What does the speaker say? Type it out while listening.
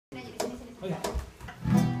Oh ya.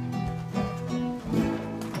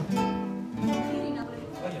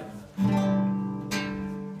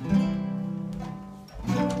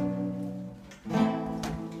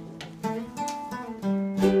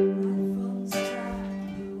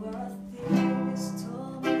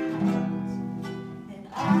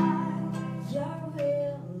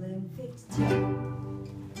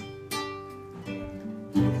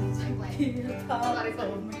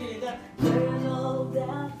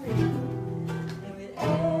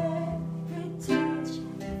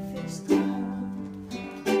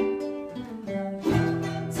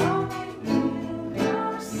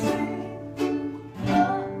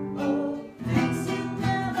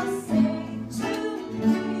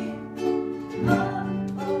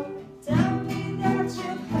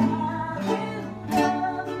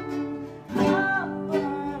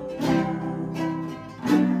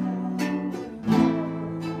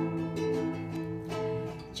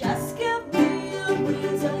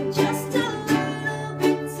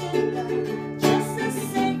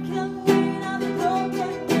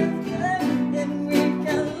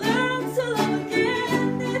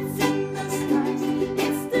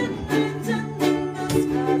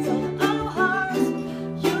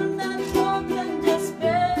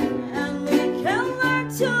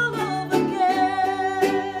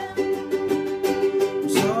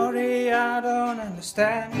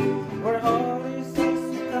 Where all these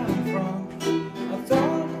things come from. I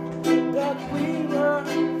thought that we were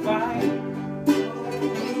fine.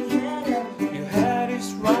 Your head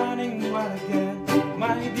is running wild again,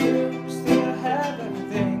 my dear. Still have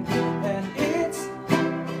everything, and it's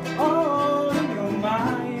all in your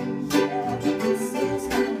mind.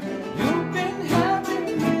 You've been having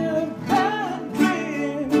real bad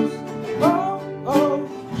dreams. Oh, oh,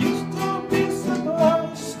 used to be so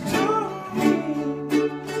close to me.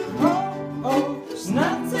 It's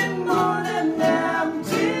nothing more than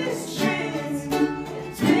empty streets.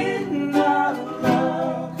 It did not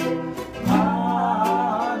love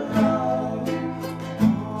our love,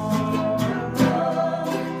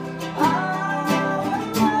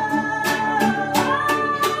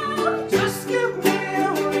 Just give me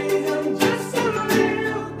a reason, just a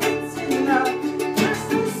little bit's enough.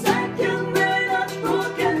 Just a second when I'm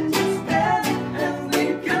broken, just then, and we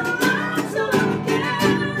can learn to love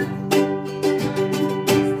again.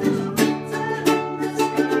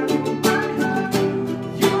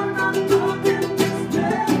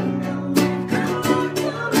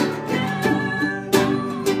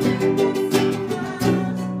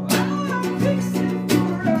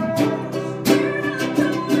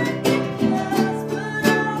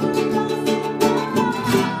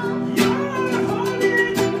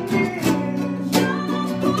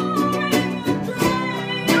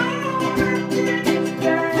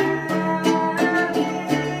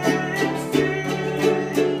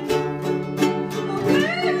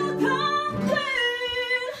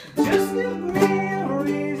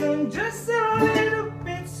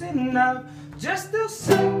 Just a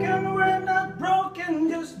second, we're not broken,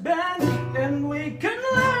 just bend, and we can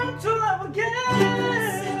learn to love again.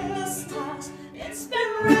 It's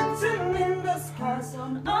been written in the scars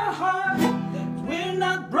on our heart that we're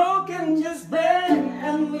not broken, just bend,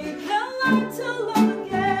 and we can learn to love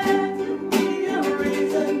again. Give me a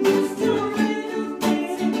reason, just a little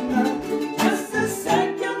bit enough. Just a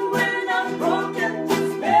second, we're not broken,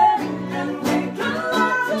 just bend, and we can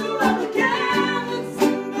learn to love again. It's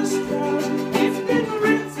in the stars. It's been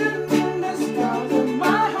written in the stars of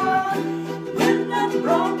my heart. We're not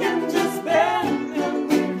broken, just bend, and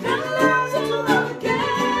we can learn to love again.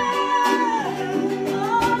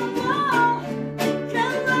 Oh,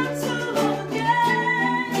 can learn to love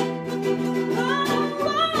again. Oh,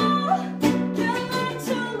 can learn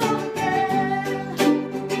to love again.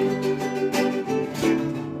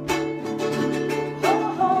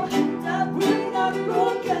 Oh, that we're not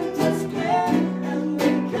broken, just bend, and we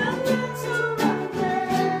can learn to love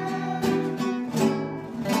again.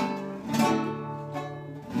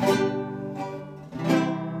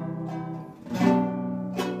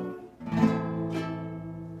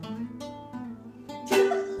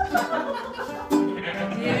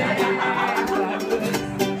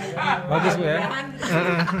 Bagus Bu ya.